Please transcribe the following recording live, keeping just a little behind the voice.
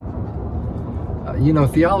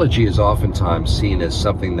Theology is oftentimes seen as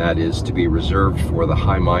something that is to be reserved for the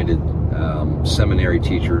high-minded seminary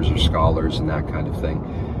teachers or scholars and that kind of thing.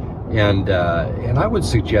 And I would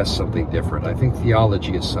suggest something different. I think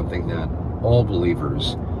theology is something that all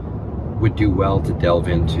believers would do well to delve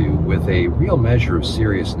into with a real measure of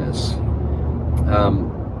seriousness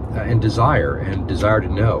and desire to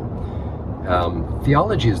know.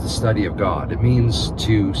 Theology is the study of God. It means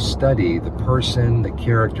to study the person, the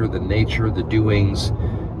character, the nature, the doings,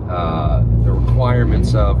 the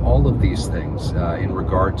requirements of all of these things in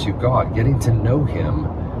regard to God, getting to know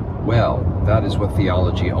Him well. That is what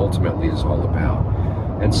theology ultimately is all about.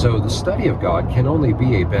 And so the study of God can only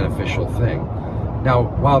be a beneficial thing. Now,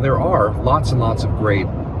 while there are lots and lots of great,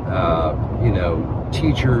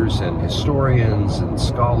 teachers and historians and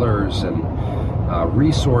scholars and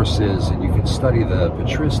resources, and you can study the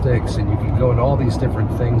patristics, and you can go into all these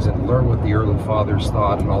different things and learn what the early fathers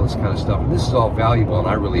thought and all this kind of stuff. And this is all valuable, and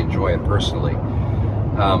I really enjoy it personally.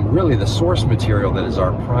 Really, the source material that is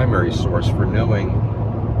our primary source for knowing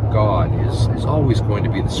God is always going to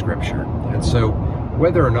be the Scripture. And so,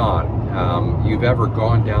 whether or not you've ever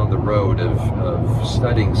gone down the road of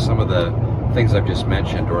studying some of the things I've just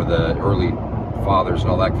mentioned, or the early fathers and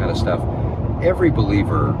all that kind of stuff, every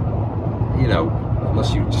believer,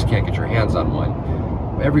 unless you just can't get your hands on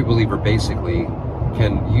one, every believer basically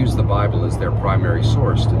can use the Bible as their primary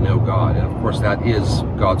source to know God. And of course, that is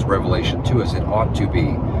God's revelation to us. It ought to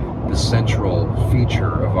be the central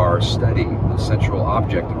feature of our study, the central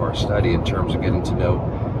object of our study in terms of getting to know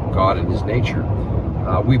God and His nature.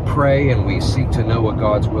 We pray and we seek to know what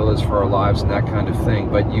God's will is for our lives and that kind of thing,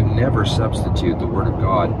 but you never substitute the Word of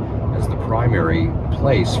God as the primary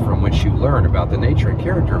place from which you learn about the nature and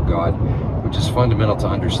character of God, which is fundamental to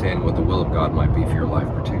understanding what the will of God might be for your life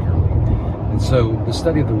particularly. And so the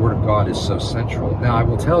study of the Word of God is so central. Now, I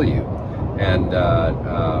will tell you, and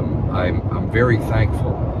I'm very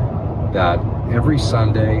thankful that every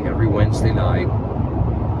Sunday, every Wednesday night,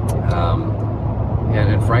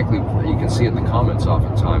 and frankly, you can see it in the comments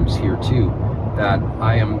oftentimes here too, that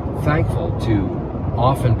I am thankful to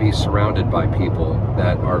often be surrounded by people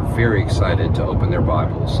that are very excited to open their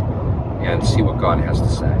Bibles and see what God has to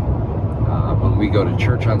say. When we go to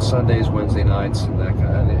church on Sundays, Wednesday nights, and that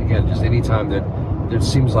kind of, again, just any time that it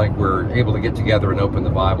seems like we're able to get together and open the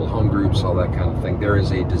Bible, home groups, all that kind of thing, there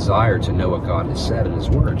is a desire to know what God has said in His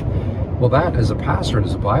Word. Well, that, as a pastor and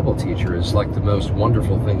as a Bible teacher, is like the most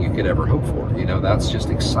wonderful thing you could ever hope for. That's just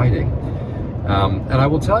exciting. And I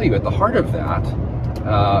will tell you, at the heart of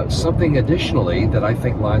that, something additionally that I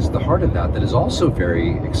think lies at the heart of that is also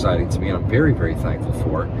very exciting to me, and I'm very, very thankful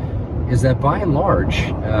for, is that by and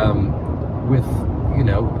large, with,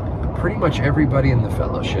 pretty much everybody in the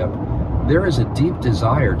fellowship, there is a deep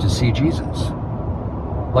desire to see Jesus.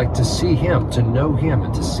 Like to see Him, to know Him,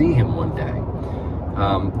 and to see Him one day.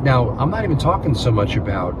 Now, I'm not even talking so much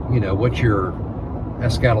about, what your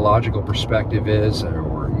eschatological perspective is, or,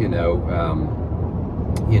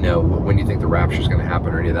 when you think the rapture is going to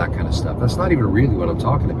happen, or any of that kind of stuff. That's not even really what I'm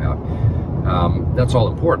talking about. That's all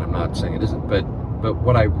important. I'm not saying it isn't. But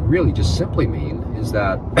what I really just simply mean is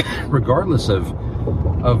that regardless of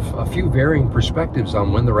a few varying perspectives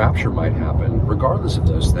on when the rapture might happen, regardless of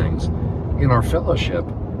those things, in our fellowship,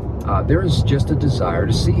 there is just a desire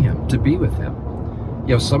to see Him, to be with Him.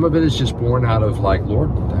 Some of it is just born out of like, Lord,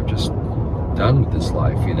 I'm just done with this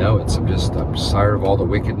life. I'm tired of all the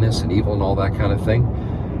wickedness and evil and all that kind of thing.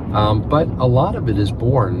 But a lot of it is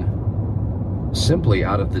born simply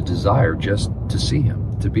out of the desire just to see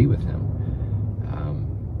Him, to be with Him.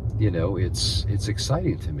 It's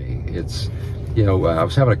exciting to me. It's, I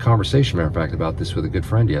was having a conversation, matter of fact, about this with a good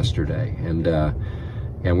friend yesterday, and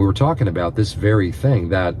we were talking about this very thing,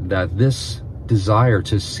 that this desire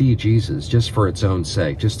to see Jesus just for its own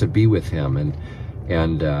sake, just to be with Him,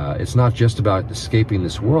 and it's not just about escaping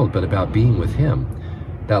this world, but about being with Him.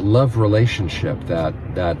 That love relationship that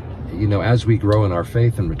as we grow in our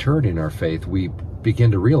faith and maturity in our faith, we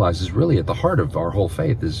begin to realize is really at the heart of our whole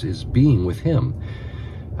faith, is being with Him.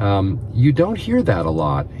 You don't hear that a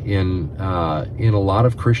lot in a lot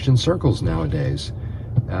of Christian circles nowadays.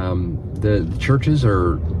 The churches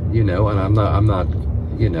are, and I'm not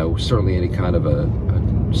certainly any kind of a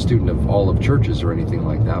student of all of churches or anything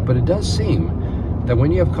like that, but it does seem that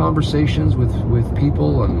when you have conversations with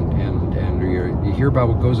people and you hear about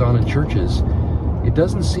what goes on in churches, it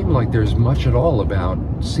doesn't seem like there's much at all about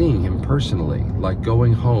seeing Him personally, like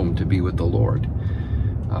going home to be with the Lord.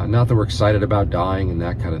 Not that we're excited about dying and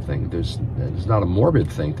that kind of thing. There's not a morbid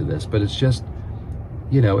thing to this, but it's just,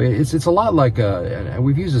 it's a lot like, and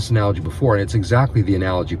we've used this analogy before, and it's exactly the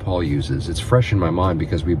analogy Paul uses. It's fresh in my mind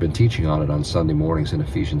because we've been teaching on it on Sunday mornings in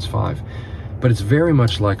Ephesians 5. But it's very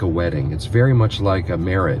much like a wedding. It's very much like a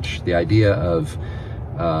marriage. The idea of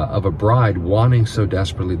a bride wanting so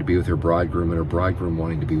desperately to be with her bridegroom and her bridegroom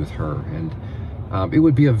wanting to be with her. And it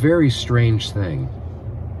would be a very strange thing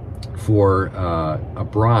for a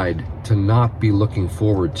bride to not be looking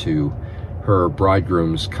forward to her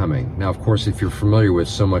bridegroom's coming. Now, of course, if you're familiar with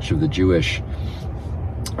so much of the Jewish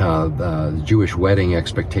wedding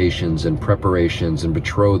expectations and preparations and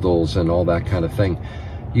betrothals and all that kind of thing,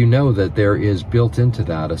 you know that there is built into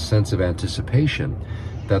that a sense of anticipation,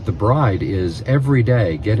 that the bride is every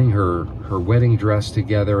day getting her wedding dress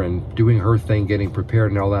together and doing her thing, getting prepared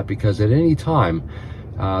and all that, because at any time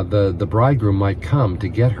the bridegroom might come to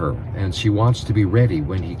get her, and she wants to be ready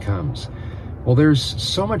when he comes. Well, there's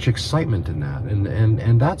so much excitement in that,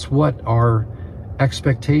 and that's what our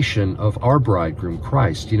expectation of our bridegroom,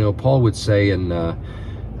 Christ. Paul would say in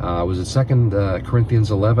was it 2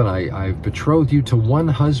 Corinthians 11? I've betrothed you to one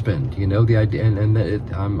husband. The idea,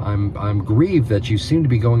 I'm grieved that you seem to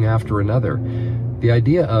be going after another. The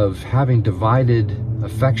idea of having divided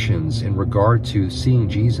affections in regard to seeing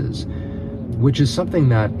Jesus, which is something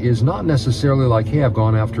that is not necessarily like, hey, I've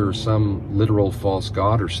gone after some literal false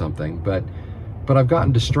god or something, but I've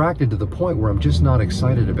gotten distracted to the point where I'm just not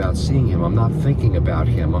excited about seeing him. I'm not thinking about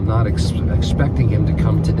him. I'm not expecting him to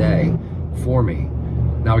come today for me.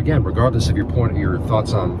 Now, again, regardless of your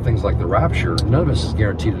thoughts on things like the rapture, none of us is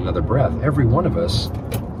guaranteed another breath. Every one of us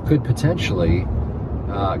could potentially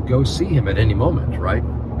go see him at any moment, right?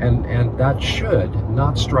 And that should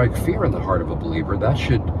not strike fear in the heart of a believer. That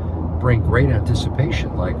should bring great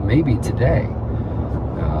anticipation, like maybe today.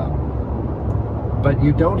 But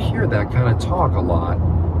you don't hear that kind of talk a lot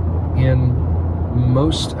in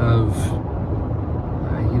most of,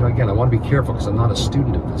 again, I want to be careful because I'm not a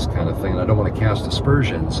student of this kind of thing, and I don't want to cast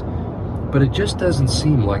aspersions, but it just doesn't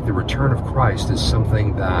seem like the return of Christ is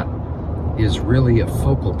something that is really a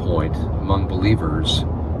focal point among believers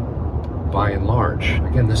by and large.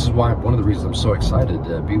 Again, this is why one of the reasons I'm so excited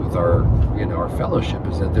to be with our fellowship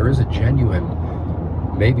is that there is a genuine,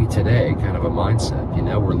 maybe today kind of a mindset.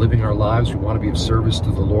 We're living our lives, we want to be of service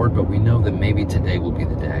to the Lord, but we know that maybe today will be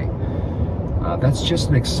the day. That's just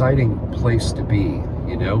an exciting place to be,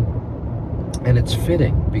 and it's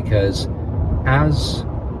fitting because as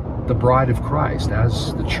the bride of Christ,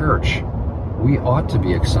 as the church, we ought to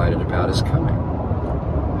be excited about his coming.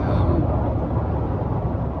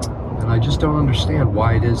 And I just don't understand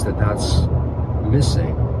why it is that that's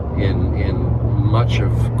missing in much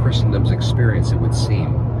of Christendom's experience, it would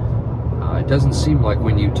seem. It doesn't seem like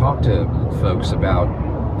when you talk to folks about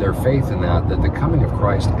their faith in that the coming of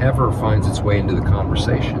Christ ever finds its way into the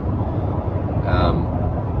conversation.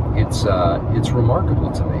 It's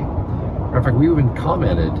remarkable to me. Matter of fact, we even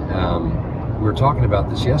commented, we were talking about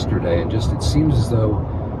this yesterday, and just it seems as though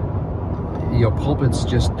pulpits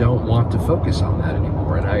just don't want to focus on that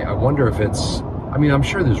anymore. And I wonder if it's, I'm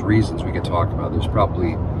sure there's reasons we could talk about. There's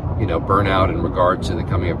probably burnout in regard to the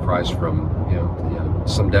coming of Christ from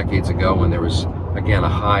some decades ago, when there was again a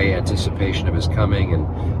high anticipation of his coming,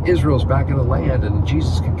 and Israel's back in the land, and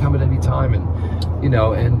Jesus can come at any time, and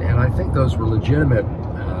I think those were legitimate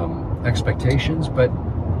expectations, but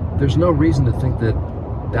there's no reason to think that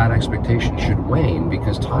expectation should wane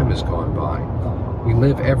because time has gone by. We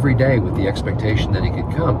live every day with the expectation that he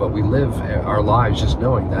could come, but we live our lives just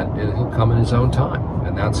knowing that he'll come in his own time,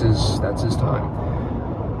 and that's his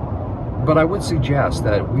time. But I would suggest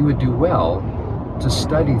that we would do well to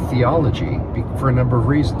study theology for a number of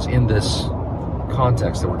reasons in this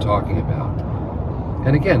context that we're talking about.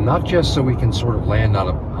 And again, not just so we can sort of land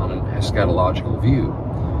on an eschatological view,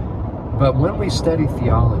 but when we study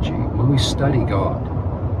theology, when we study God,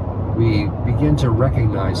 we begin to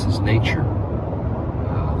recognize his nature,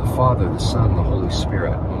 the Father, the Son, the Holy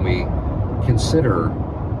Spirit. When we consider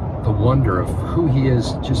the wonder of who he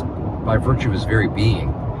is just by virtue of his very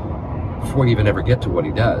being, before you even ever get to what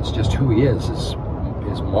he does, just who he is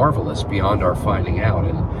marvelous beyond our finding out.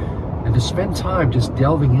 And to spend time just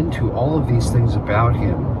delving into all of these things about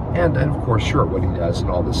him, and of course, sure, what he does and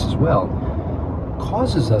all this as well,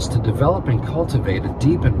 causes us to develop and cultivate a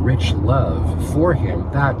deep and rich love for him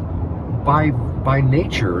that by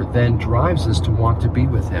nature then drives us to want to be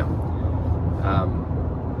with him.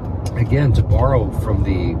 Again, to borrow from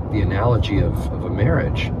the analogy of a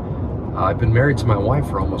marriage, I've been married to my wife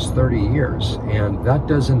for almost 30 years, and that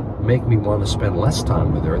doesn't make me want to spend less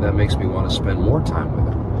time with her. That makes me want to spend more time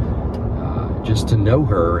with her. Just to know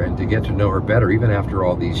her and to get to know her better, even after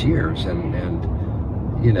all these years, and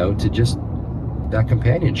to just that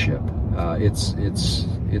companionship. It's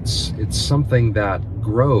something that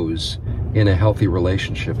grows in a healthy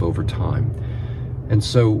relationship over time. And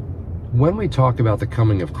so when we talk about the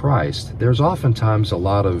coming of Christ, there's oftentimes a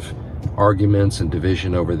lot of arguments and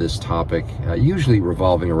division over this topic, usually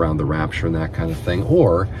revolving around the rapture and that kind of thing,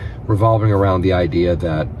 or revolving around the idea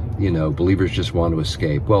that, believers just want to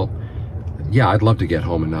escape. Well, yeah, I'd love to get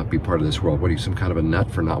home and not be part of this world. What are you, some kind of a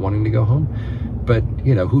nut for not wanting to go home? But,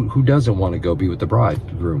 who doesn't want to go be with the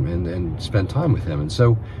bridegroom and spend time with him? And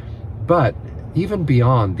so, but even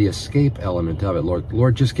beyond the escape element of it,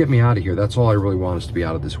 Lord, just get me out of here. That's all I really want, is to be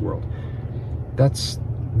out of this world. That's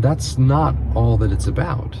not all that it's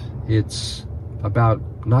about. It's about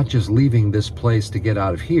not just leaving this place to get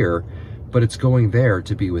out of here, but it's going there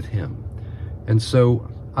to be with him. And so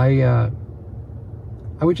I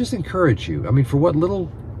would just encourage you, for what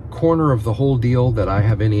little corner of the whole deal that I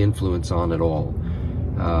have any influence on at all,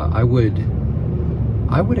 I would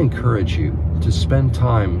encourage you to spend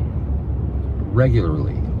time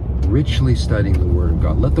regularly, richly studying the Word of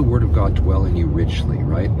God. Let the Word of God dwell in you richly,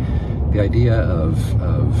 right? The idea of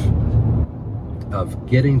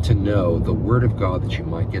getting to know the Word of God, that you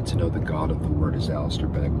might get to know the God of the Word, as Alistair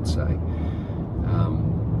Begg would say.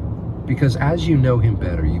 Because as you know him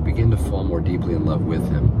better, you begin to fall more deeply in love with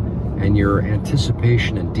him, and your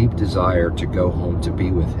anticipation and deep desire to go home to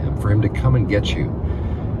be with him, for him to come and get you.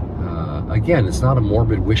 Again, it's not a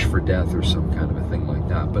morbid wish for death or some kind of a thing like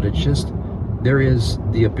that, but it's just, there is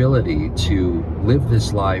the ability to live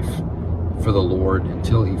this life for the Lord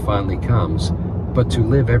until he finally comes, but to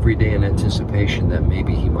live every day in anticipation that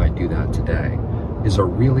maybe he might do that today is a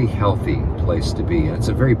really healthy place to be, and it's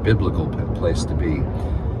a very biblical place to be.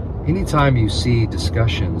 Anytime you see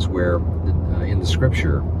discussions where, in the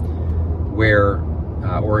scripture, where,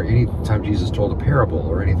 or any time Jesus told a parable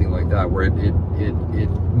or anything like that, where it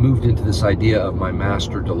moved into this idea of my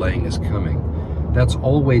master delaying his coming, that's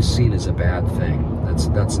always seen as a bad thing.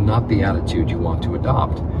 That's not the attitude you want to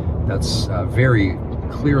adopt. That's very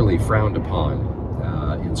clearly frowned upon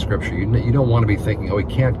in Scripture. You don't want to be thinking, oh, he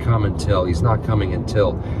can't come until, he's not coming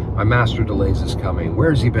until my master delays his coming.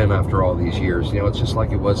 Where's he been after all these years? It's just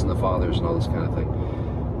like it was in the fathers and all this kind of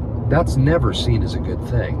thing. That's never seen as a good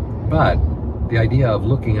thing. But the idea of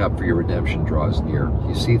looking up for your redemption draws near.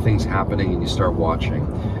 You see things happening and you start watching.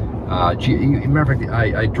 Remember,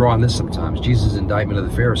 I draw on this sometimes, Jesus' indictment of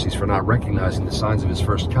the Pharisees for not recognizing the signs of his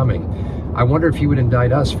first coming. I wonder if he would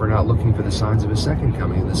indict us for not looking for the signs of his second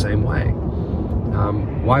coming in the same way.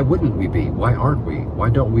 Why wouldn't we be? Why aren't we? Why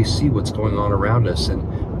don't we see what's going on around us and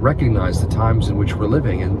recognize the times in which we're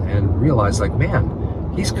living and realize, like,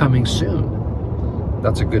 man, he's coming soon?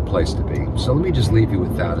 That's a good place to be. So let me just leave you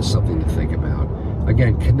with that as something to think about.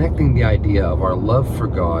 Again, connecting the idea of our love for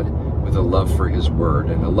God with a love for his Word,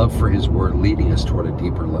 and a love for his Word leading us toward a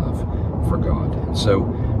deeper love for God. And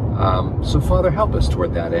so Father, help us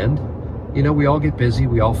toward that end. We all get busy.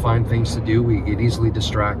 We all find things to do. We get easily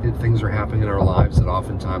distracted. Things are happening in our lives that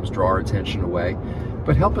oftentimes draw our attention away.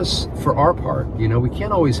 But help us for our part. We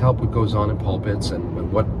can't always help what goes on in pulpits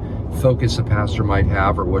and what focus a pastor might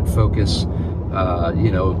have, or what focus,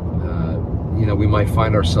 we might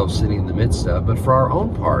find ourselves sitting in the midst of. But for our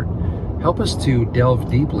own part, help us to delve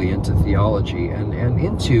deeply into theology and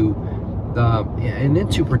into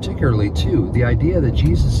particularly too the idea that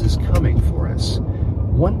Jesus is coming for us.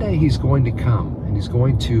 One day he's going to come and he's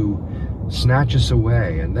going to snatch us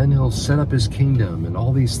away, and then he'll set up his kingdom and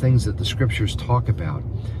all these things that the scriptures talk about.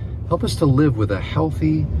 Help us to live with a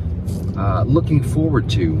healthy looking forward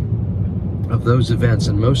to of those events,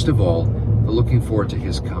 and most of all, the looking forward to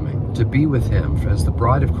his coming, to be with him as the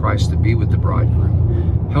bride of Christ, to be with the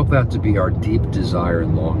bridegroom. Help that to be our deep desire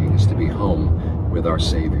and longing, is to be home with our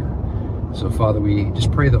Savior. So, Father, we just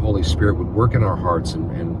pray the Holy Spirit would work in our hearts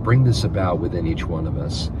and bring this about within each one of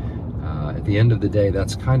us. At the end of the day,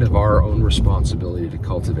 that's kind of our own responsibility to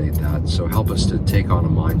cultivate that. So help us to take on a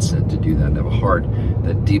mindset to do that and have a heart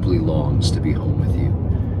that deeply longs to be home with you.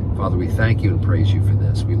 Father, we thank you and praise you for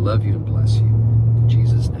this. We love you and bless you.